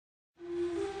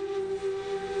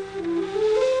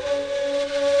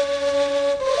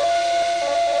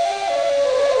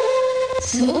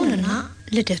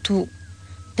ልደቱ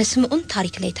በስምዖን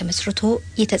ታሪክ ላይ ተመስርቶ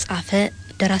የተጻፈ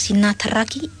ደራሲና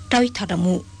ተራኪ ዳዊት አለሙ።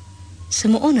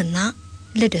 ስምዖንና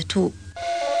ልደቱ።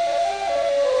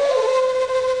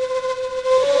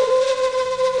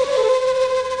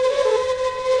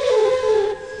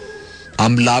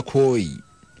 አምላኮይ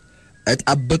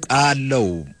እጠብቃለሁ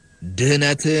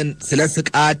ድህነትን ስለ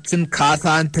ስቃችን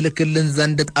ካሳን ትልክልን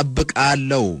ዘንድ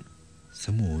እጠብቃለሁ።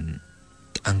 ስምዖን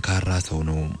ጠንካራ ሰው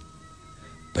ነው።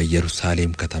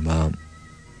 በኢየሩሳሌም ከተማ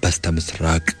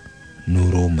በስተምስራቅ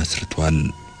ኑሮ መስርቷል።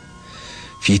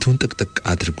 ፊቱን ጥቅጥቅ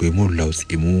አድርጎ የሞላው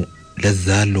ጺሙ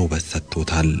ለዛለው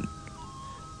በሰጥቶታል።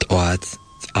 ጠዋት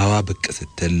ጻዋ ብቅ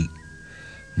ስትል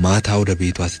ማታ ወደ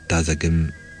ቤቷ ስታዘግም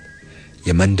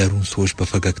የመንደሩን ሰዎች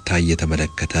በፈገግታ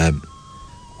እየተመለከተ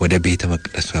ወደ ቤተ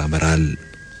መቅደሱ ያመራል።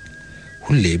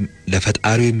 ሁሌም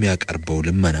ለፈጣሪው የሚያቀርበው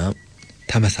ልመና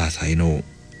ተመሳሳይ ነው።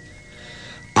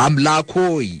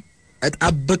 አምላኮይ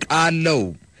እጠብቃለሁ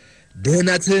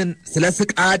ድህነትን ስለ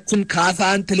ስቃችን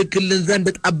ካሳን ትልክልን ዘንድ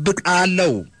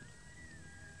እጠብቃለሁ።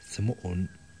 ስምዖን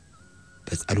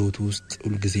በጸሎቱ ውስጥ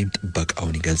ሁልጊዜም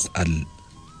ጥበቃውን ይገልጻል።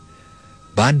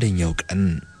 በአንደኛው ቀን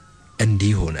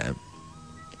እንዲህ ሆነ።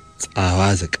 ጻዋ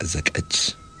ዘቀዘቀች።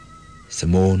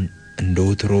 ስምዖን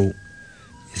እንደወትሮ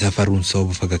የሰፈሩን ሰው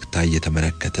በፈገግታ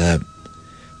እየተመለከተ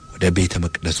ወደ ቤተ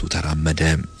መቅደሱ ተራመደ።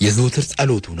 የዘወትር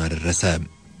ጸሎቱን አደረሰ።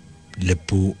 ልቡ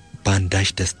ባንዳሽ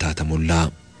ደስታ ተሞላ።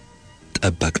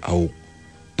 ጠበቃው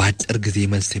በአጭር ጊዜ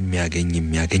መልስ የሚያገኝ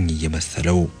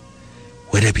እየመሰለው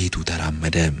ወደ ቤቱ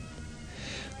ተራመደ።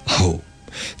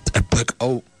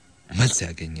 ጠበቃው መልስ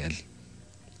ያገኛል።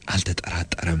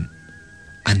 አልተጠራጠረም።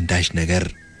 አንዳች ነገር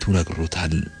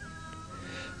ተነግሮታል።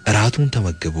 እራቱን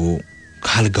ተመግቦ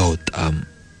ካልጋ ወጣም።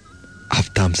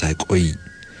 አፍታም ሳይቆይ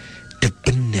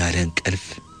ድብን ያለ እንቅልፍ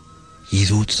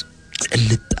ይዞት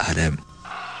ጭልጥ አለ።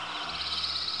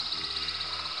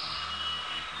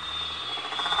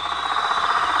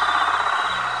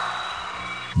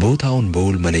 ቦታውን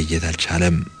በውል መለየት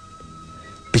አልቻለም።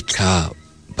 ብቻ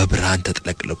በብርሃን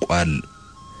ተጥለቅልቋል።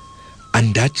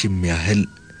 አንዳች የሚያህል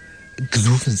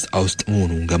ግዙፍ ሕንጻ ውስጥ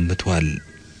መሆኑን ገምቷል።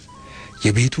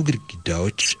 የቤቱ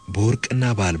ግድግዳዎች በወርቅና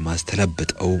በአልማዝ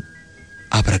ተለብጠው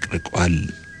አብረቅርቋል።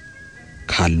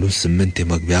 ካሉት 8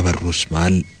 የመግቢያ በሮች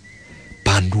መሃል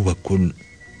በአንዱ በኩል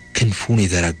ክንፉን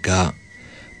የዘረጋ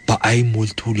በአይን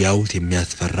ሞልቶ ሊያዩት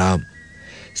የሚያስፈራ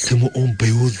ስምዖን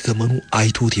በሕይወት ዘመኑ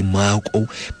አይቶት የማያውቀው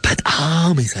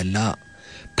በጣም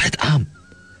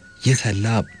የሰላ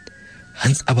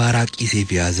አንጸባራቂ ሰይፍ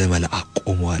የያዘ መልአክ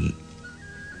ቆሟል።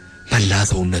 መላ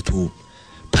ሰውነቱ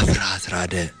በፍርሃት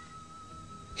ራደ።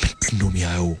 ምንድነው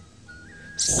የሚያየው?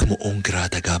 ስምዖን ግራ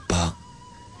ተጋባ፣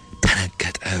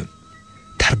 ተነገጠ፣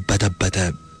 ተርበተበተ።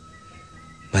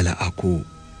 መልአኩ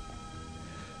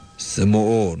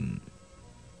ስምዖን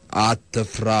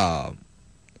አትፍራ፣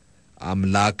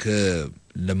 አምላክ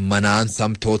ልመናን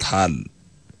ሰምቶታል።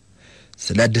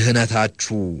 ስለ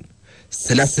ድህነታችሁ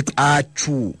ስለ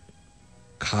ስቃችሁ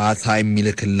ካሳ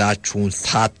የሚልክላችሁን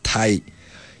ሳታይ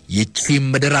ይቺ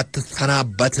ምድር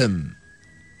አትሰናበትም።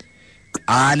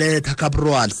 ቃል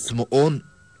ተከብሯል። ስምዖን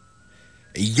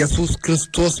ኢየሱስ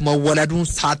ክርስቶስ መወለዱን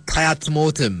ሳታይ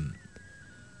አትሞትም።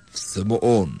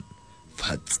 ስምዖን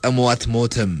ፈጽሞ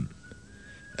አትሞትም።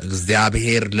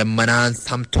 እግዚአብሔር ልመናን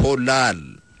ሰምቶላል።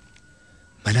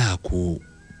 መልአኩ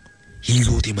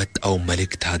ይዞት የመጣው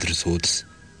መልእክት አድርሶት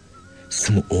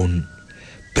ስምዖን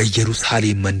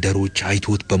በኢየሩሳሌም መንደሮች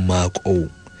አይቶት በማያውቀው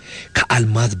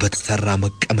ከአልማዝ በተሰራ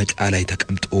መቀመጫ ላይ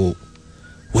ተቀምጦ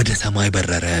ወደ ሰማይ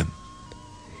በረረ።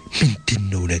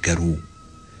 ምንድነው ነገሩ?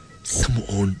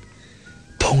 ስምዖን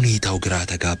በሁኔታው ግራ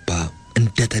ተጋባ።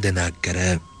 እንደተደናገረ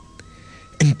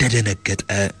እንደደነገጠ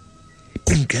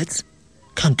ድንገት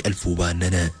ከእንቅልፉ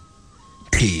ባነነ።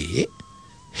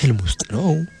 ህልም ውስጥ ነው።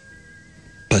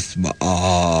 በስመ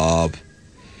አብ!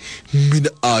 ምን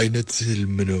አይነት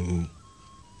ህልም ነው?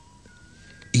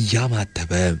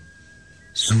 እያማተበ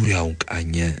ዙሪያውን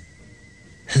ቃኘ።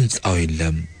 ሕንጻው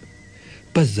የለም።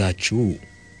 በዛችው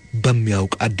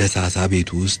በሚያውቃት ደሳሳ ቤት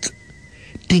ውስጥ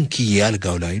ድንክዬ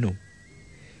አልጋው ላይ ነው።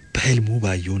 በህልሙ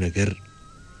ባየው ነገር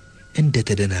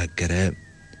እንደተደናገረ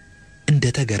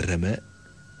እንደተገረመ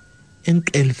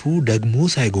እንቅልፉ ደግሞ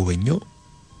ሳይጎበኘው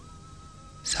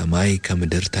ሰማይ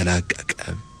ከምድር ተላቀቀ።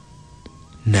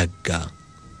 ነጋ።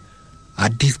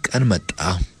 አዲስ ቀን መጣ።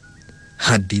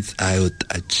 አዲስ ፀሐይ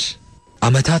ወጣች።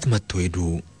 ዓመታት መጥተው ሄዱ።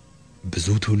 ብዙ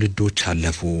ትውልዶች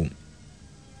አለፉ።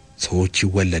 ሰዎች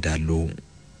ይወለዳሉ፣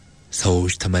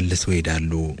 ሰዎች ተመልሰው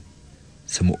ይሄዳሉ።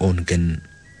 ስምዖን ግን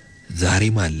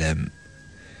ዛሬም አለ።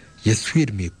 የሱ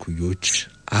ዕድሜ እኩዮች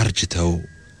አርጅተው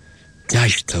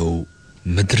ጃጅተው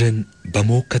ምድርን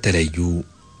በሞት ከተለዩ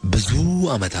ብዙ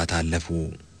ዓመታት አለፉ።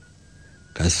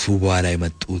 ከሱ በኋላ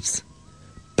የመጡት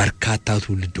በርካታ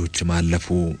ትውልዶችም አለፉ።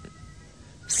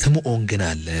 ስምዖን ግን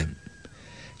አለ።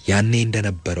 ያኔ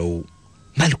እንደነበረው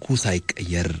መልኩ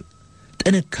ሳይቀየር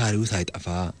ጥንካሬው ሳይጠፋ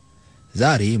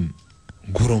ዛሬም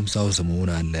ጎረምሳው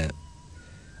ስምዖን አለ።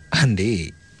 አንዴ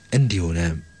እንዲህ ሆነ።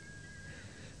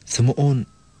 ስምዖን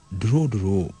ድሮ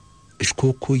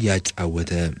እሽኮኮ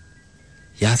እያጫወተ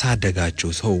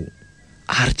ያሳደጋቸው ሰው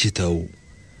አርጅተው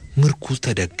ምርኩዝ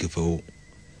ተደግፈው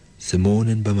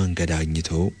ስምዖንን በመንገድ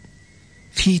አግኝተው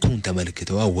ፊቱን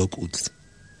ተመልክተው አወቁት።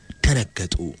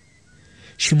 ደነገጡ።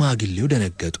 ሽማግሌው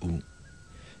ደነገጡ።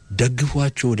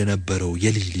 ደግፏቸው ወደ ነበረው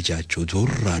የልጅ ልጃቸው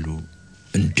ዞር አሉ።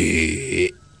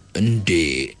 እንዴ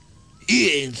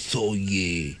ይህን ሰውዬ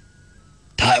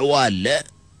ታየዋለህ?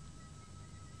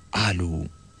 አሉ።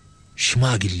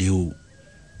 ሽማግሌው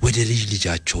ወደ ልጅ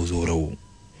ልጃቸው ዞረው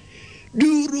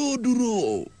ድሮ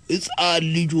ሕፃን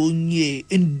ልጅ ሆኜ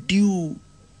እንዲሁ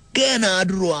ገና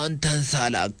ድሮ አንተን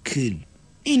ሳላክል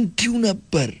እንዲሁ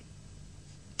ነበር።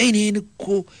 እኔን እኮ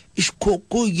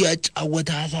እሽኮኮ እያጫወተ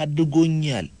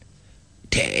አሳድጎኛል።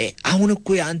 አሁን እኮ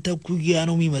ያንተ ኩያ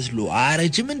ነው የሚመስለው።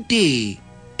 አረጅም እንዴ?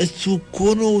 እሱ እኮ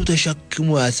ነው ተሸክሞ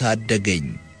ያሳደገኝ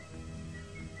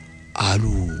አሉ።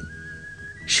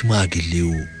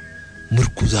 ሽማግሌው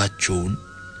ምርኩዛቸውን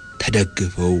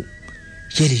ተደግፈው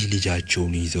የልጅ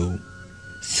ልጃቸውን ይዘው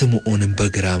ስምዖንን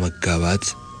በግራ መጋባት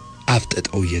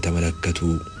አፍጥጠው እየተመለከቱ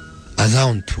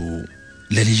አዛውንቱ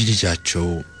ለልጅ ልጃቸው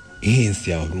ይህን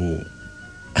ሲያወሩ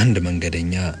አንድ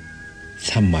መንገደኛ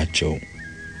ሰማቸው።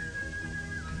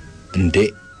 እንዴ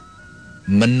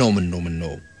ምን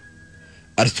ነው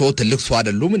እርሶ ትልቅ ሰው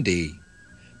አይደሉም እንዴ?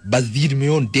 በዚህ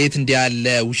ዕድሜው እንዴት እንዲያለ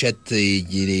ውሸት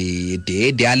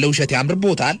ያለ ውሸት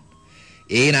ያምርቦታል?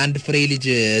 ይህን አንድ ፍሬ ልጅ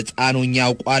ሕፃኖኛ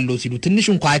አውቋለሁ ሲሉ ትንሽ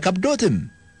እንኳን አይከብዶትም?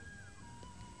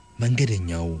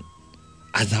 መንገደኛው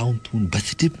አዛውንቱን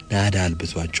በስድብ ናዳ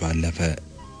አልብሷቸው አለፈ።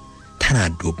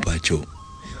 ተናዶባቸው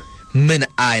ምን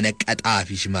አይነት ቀጣፊ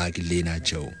ሽማግሌ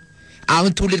ናቸው?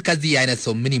 አሁን ትውልድ ከዚህ አይነት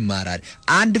ሰው ምን ይማራል?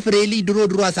 አንድ ፍሬ ልጅ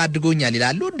ድሮ አሳድጎኛል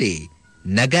ይላሉ እንዴ?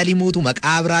 ነገ ሊሞቱ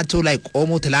መቃብራቸው ላይ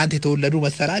ቆሞ ትላንት የተወለዱ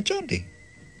መሰላቸው እንዴ?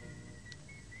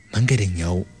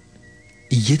 መንገደኛው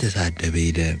እየተሳደበ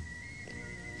ሄደ።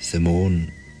 ስምዖን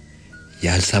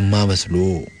ያልሰማ መስሎ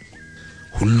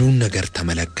ሁሉን ነገር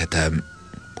ተመለከተ፣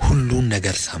 ሁሉን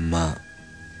ነገር ሰማ።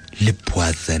 ልቡ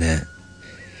አዘነ።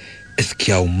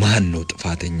 እስኪያው ማን ነው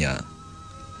ጥፋተኛ?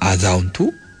 አዛውንቱ?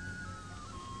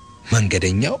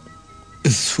 መንገደኛው?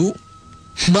 እሱ?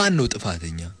 ማን ነው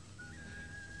ጥፋተኛ?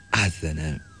 አዘነ።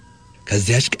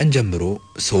 ከዚያች ቀን ጀምሮ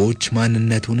ሰዎች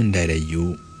ማንነቱን እንዳይለዩ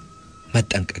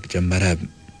መጠንቀቅ ጀመረ።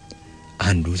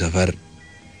 አንዱ ሰፈር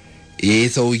ይሄ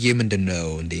ሰውዬ ምንድነው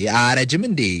እንዴ? አረጅም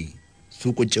እንዴ? እሱ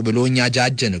ቁጭ ብሎኛ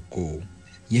ጃጀን እኮ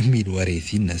የሚል ወሬ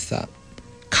ሲነሳ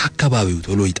ከአካባቢው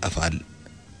ቶሎ ይጠፋል።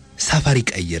 ሰፈር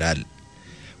ይቀይራል።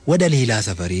 ወደ ሌላ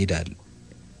ሰፈር ይሄዳል።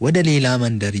 ወደ ሌላ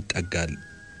መንደር ይጠጋል።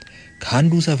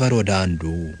 ከአንዱ ሰፈር ወደ አንዱ፣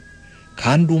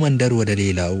 ከአንዱ መንደር ወደ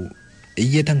ሌላው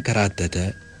እየተንከራተተ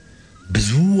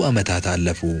ብዙ ዓመታት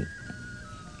አለፉ።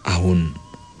 አሁን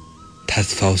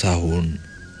ተስፋው ሳይሆን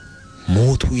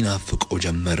ሞቱ ይናፍቀው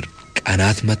ጀመር።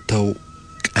 ቀናት መጥተው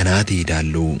ቀናት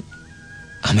ይሄዳሉ።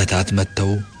 ዓመታት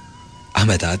መጥተው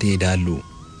ዓመታት ይሄዳሉ።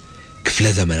 ክፍለ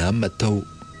ዘመናት መጥተው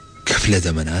ክፍለ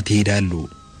ዘመናት ይሄዳሉ።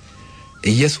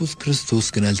 ኢየሱስ ክርስቶስ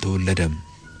ግን አልተወለደም።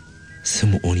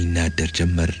 ስምዖን ይናደር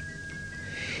ጀመር።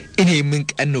 እኔ ምን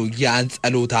ቀን ነው ያን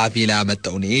ጸሎት አፌ ላይ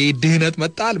አመጣው? እኔ ድህነት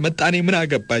መጣ አልመጣ እኔ ምን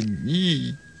አገባኝ?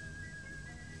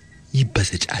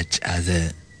 ይበሰጫጭ ያዘ።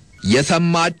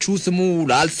 የሰማችሁ ስሙ፣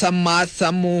 ላልሰማ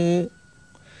አሰሙ።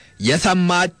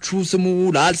 የሰማችሁ ስሙ፣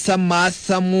 ላልሰማ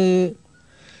አሰሙ።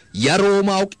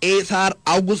 የሮማው ቄሳር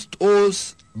አውግስጦስ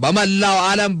በመላው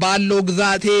ዓለም ባለው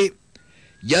ግዛቴ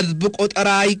የሕዝብ ቆጠራ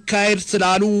ይካሄድ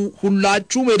ስላሉ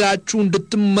ሁላችሁም ሄዳችሁ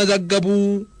እንድትመዘገቡ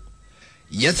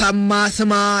የሰማ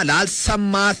ስማ፣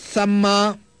 ላልሰማ አሰማ።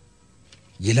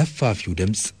 የለፋፊው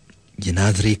ድምፅ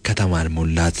የናዝሬት ከተማን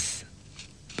ሞላት።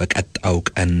 በቀጣው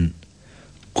ቀን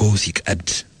ጎህ ሲቀድ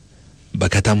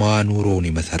በከተማዋ ኑሮውን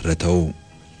የመሰረተው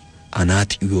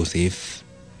አናጢው ዮሴፍ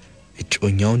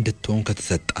እጮኛው እንድትሆን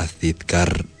ከተሰጣት ሴት ጋር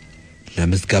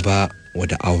ለምዝገባ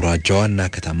ወደ አውራጃዋና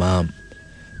ከተማ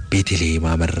ቤተልሔም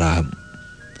አመራ።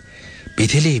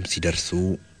 ቤተልሔም ሲደርሱ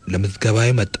ለምዝገባ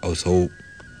የመጣው ሰው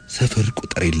ስፍር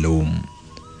ቁጥር የለውም።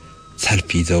 ሰልፍ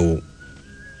ይዘው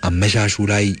አመሻሹ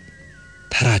ላይ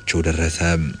ተራቸው ደረሰ።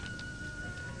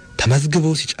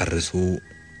 ተመዝግበው ሲጨርሱ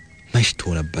መሽቶ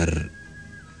ነበር።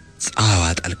 ፀሐይዋ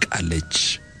ጠልቃለች።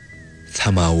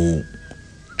 ሰማዩ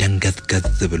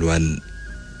ደንገዝገዝ ብሏል፣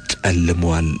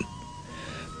 ጨልሟል።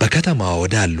 በከተማ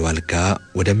ወዳለው አልጋ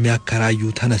ወደሚያከራዩ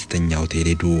ተነስተኛ ሆቴል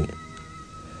ሄዱ።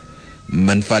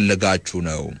 ምን ፈልጋችሁ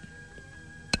ነው?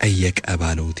 ጠየቀ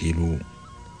ባለ ሆቴሉ።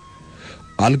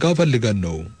 አልጋ ፈልገን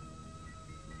ነው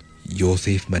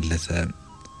ዮሴፍ መለሰ።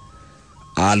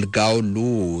 አልጋው ሁሉ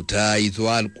ተይዞ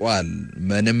አልቋል፣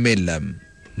 ምንም የለም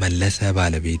መለሰ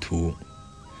ባለቤቱ።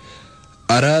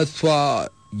 ኧረ እሷ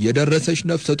የደረሰች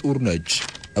ነፍሰ ጡር ነች፣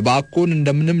 እባክዎን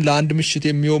እንደምንም ለአንድ ምሽት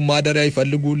የሚሆን ማደሪያ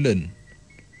ይፈልጉልን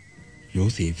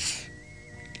ዮሴፍ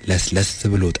ለስለስ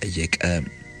ብሎ ጠየቀ።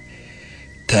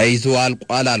 ተይዞ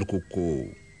አልቋል አልኩኮ፣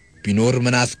 ቢኖር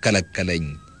ምን አስከለከለኝ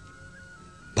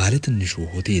ባለ ትንሹ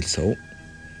ሆቴል ሰው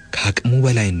ከአቅሙ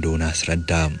በላይ እንደሆነ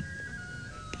አስረዳ።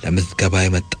 ለምዝገባ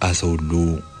የመጣ ሰው ሁሉ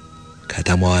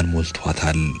ከተማዋን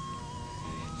ሞልቷታል።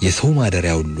 የሰው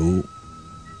ማደሪያ ሁሉ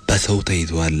በሰው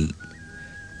ተይዟል።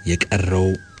 የቀረው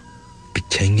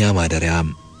ብቸኛ ማደሪያ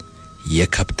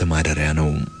የከብት ማደሪያ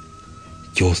ነው።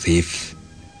 ዮሴፍ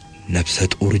ነፍሰ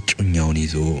ጡር እጮኛውን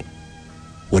ይዞ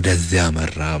ወደዚያ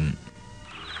መራ።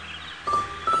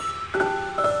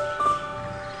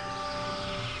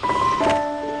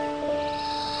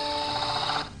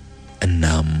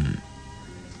 እናም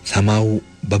ሰማው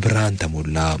በብርሃን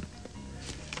ተሞላ።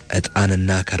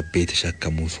 ዕጣንና ከርቤ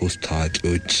የተሸከሙ 3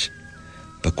 ታዋቂዎች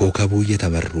በኮከቡ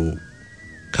እየተመሩ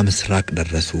ከምስራቅ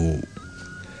ደረሱ።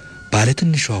 ባለ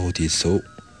ትንሿ ሆቴል ሰው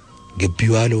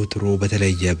ግቢዋ ለወትሮ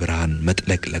በተለየ ብርሃን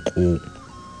መጥለቅለቁ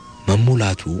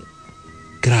መሙላቱ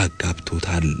ግራ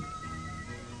አጋብቶታል።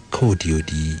 ከወዲህ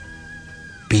ወዲህ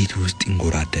ቤት ውስጥ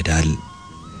ይንጎራደዳል።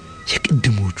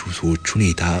 የቅድሞቹ ሰዎች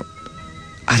ሁኔታ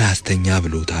አላስተኛ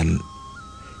ብሎታል።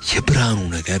 የብርሃኑ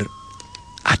ነገር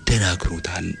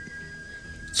አደናግሮታል።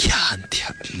 ያንተ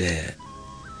ያለ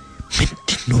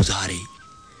ምንድነው ዛሬ?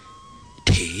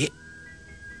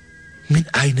 ምን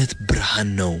አይነት ብርሃን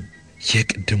ነው?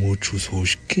 የቅድሞቹ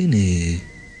ሰዎች ግን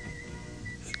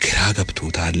ግራ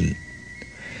ገብቶታል።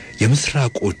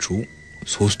 የምስራቆቹ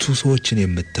 3ቱ ሰዎችን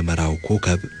የምትመራው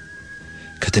ኮከብ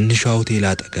ከትንሿ ሆቴል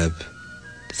አጠገብ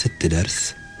ስትደርስ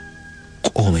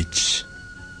ቆመች።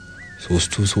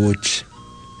 3ቱ ሰዎች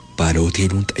ባለ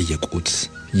ሆቴሉን ጠየቁት።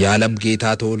 የዓለም ጌታ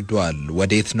ተወልዷል፣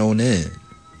 ወዴት ነውን?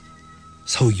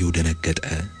 ሰውየው ደነገጠ፣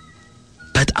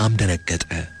 በጣም ደነገጠ።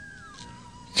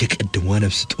 የቀድሟ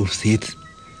ነፍስ ጡር ሴት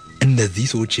እነዚህ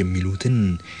ሰዎች የሚሉትን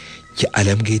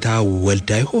የዓለም ጌታ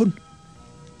ወልዳ ይሆን?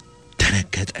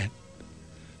 ደነገጠ።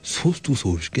 3ቱ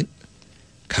ሰዎች ግን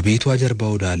ከቤቷ ጀርባ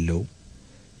ወዳለው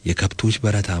የከብቶች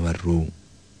በረት አመሩ።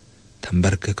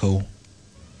 ተንበርክከው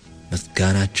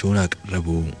ምስጋናቸውን አቀረቡ።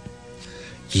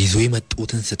 ይዞ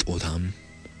የመጡትን ስጦታም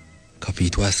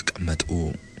ከፊቱ አስቀመጡ።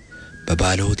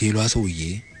 በባለ ሆቴሏ ሰውዬ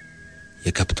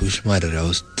የከብቶች ማደሪያ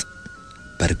ውስጥ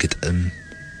በርግጥም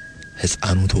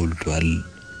ሕፃኑ ተወልዷል።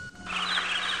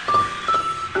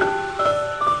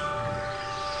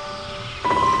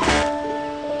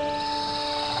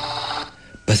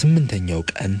 በ8ኛው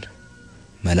ቀን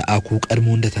መልአኩ ቀድሞ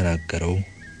እንደተናገረው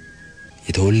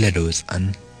የተወለደው ሕፃን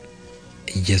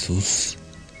ኢየሱስ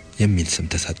የሚል ስም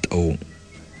ተሰጠው።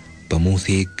 በሙሴ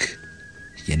ሕግ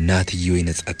የእናትየው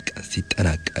የንጽሕት ቀን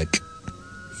ሲጠናቀቅ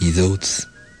ይዘውት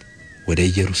ወደ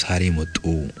ኢየሩሳሌም ወጡ፣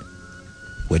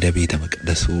 ወደ ቤተ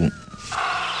መቅደሱ።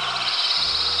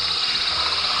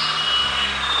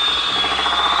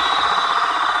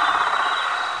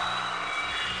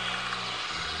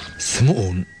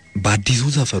 ስምዖን በአዲሱ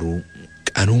ሰፈሩ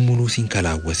ቀኑን ሙሉ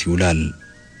ሲንከላወስ ይውላል።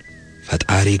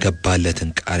 ፈጣሪ የገባለትን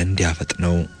ቃል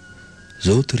እንዲያፈጥነው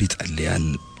ዘውትር ይጸልያል።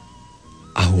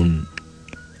 አሁን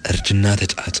እርጅና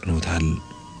ተጫጭኖታል።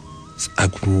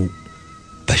 ጸጉሩ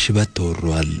በሽበት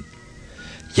ተወሯል።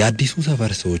 የአዲሱ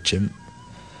ሰፈር ሰዎችም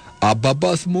አባባ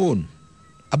ስምዖን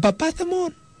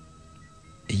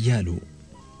እያሉ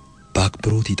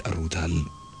በአክብሮት ይጠሩታል።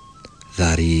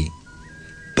 ዛሬ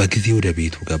በጊዜ ወደ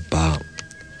ቤቱ ገባ።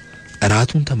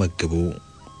 እራቱን ተመግቦ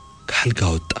ካልጋ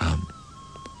ወጣ።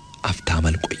 አፍታም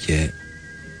አልቆየ።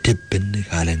 ድብን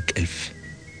ካለ እንቅልፍ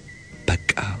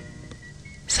በቃ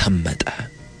ሰመጠ።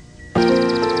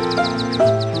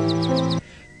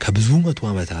 ከብዙ 100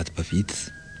 ዓመታት በፊት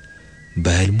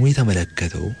በሕልሙ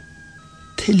የተመለከተው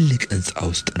ትልቅ ሕንጻ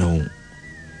ውስጥ ነው።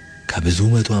 ከብዙ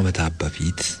 100 ዓመታት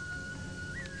በፊት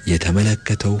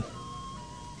የተመለከተው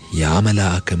ያ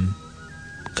መልአክም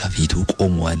ከፊቱ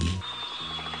ቆሟል።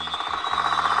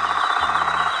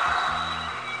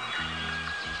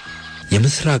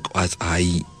 የምስራቋ ፀሐይ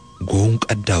ጎን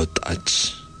ቀዳ ወጣች።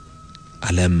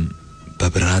 ዓለም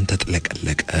በብርሃን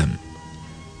ተጥለቀለቀ።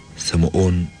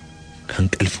 ስምዖን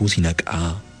ከእንቅልፉ ሲነቃ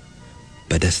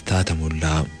በደስታ ተሞላ።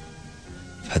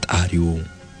 ፈጣሪው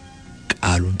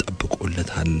ቃሉን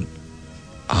ጠብቆለታል።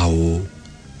 አዎ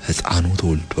ሕፃኑ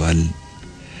ተወልዷል።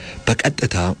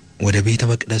 በቀጥታ ወደ ቤተ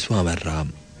መቅደሱ አመራ።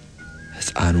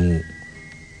 ሕፃኑ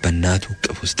በእናቱ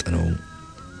እቅፍ ውስጥ ነው።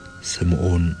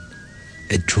 ስምዖን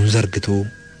እጁን ዘርግቶ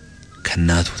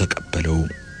ከእናቱ ተቀበለው።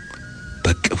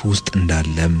 በእቅፍ ውስጥ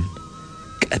እንዳለም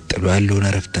ቀጥሎ ያለውን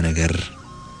አረፍተ ነገር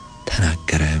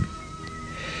ተናገረ።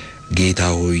 ጌታ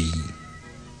ሆይ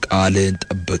ቃልን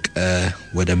ጠብቀ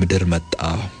ወደ ምድር መጣ።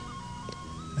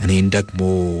 እኔን ደግሞ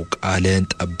ቃልን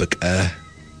ጠብቀ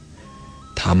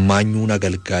ታማኙን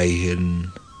አገልጋይህን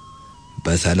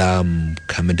በሰላም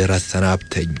ከምድር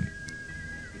አሰናብተኝ፣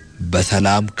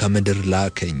 በሰላም ከምድር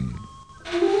ላከኝ።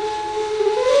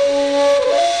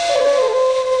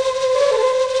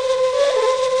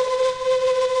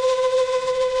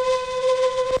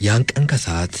 ያን ቀን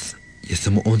ከሰዓት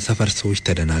የስምዖን ሰፈር ሰዎች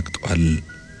ተደናግጧል።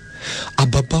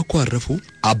 አባባ እኮ አረፉ።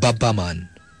 አባባ ማን?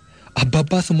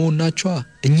 አባባ ስምዖን ናቸው።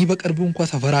 እኚህ በቅርቡ እንኳን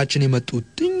ሰፈራችን የመጡት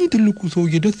እኚህ ትልቁ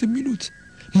ሰውዬ ደስ የሚሉት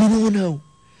ምን ሆነው?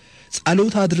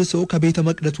 ጸሎት አድርሰው ከቤተ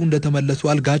መቅደሱ እንደተመለሱ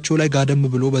አልጋቸው ላይ ጋደም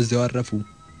ብሎ በዚያው አረፉ።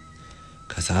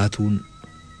 ከሰዓቱን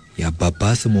የአባባ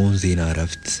ስምዖን ዜና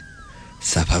እረፍት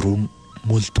ሰፈሩን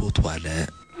ሞልቶት ዋለ።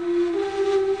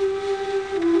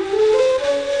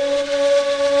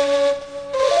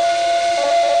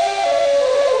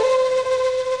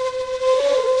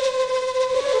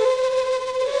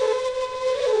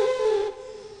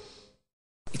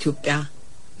 ኢትዮጵያ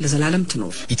ለዘላለም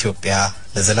ትኖር። ኢትዮጵያ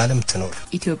ለዘላለም ትኖር።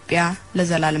 ኢትዮጵያ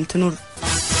ለዘላለም ትኖር።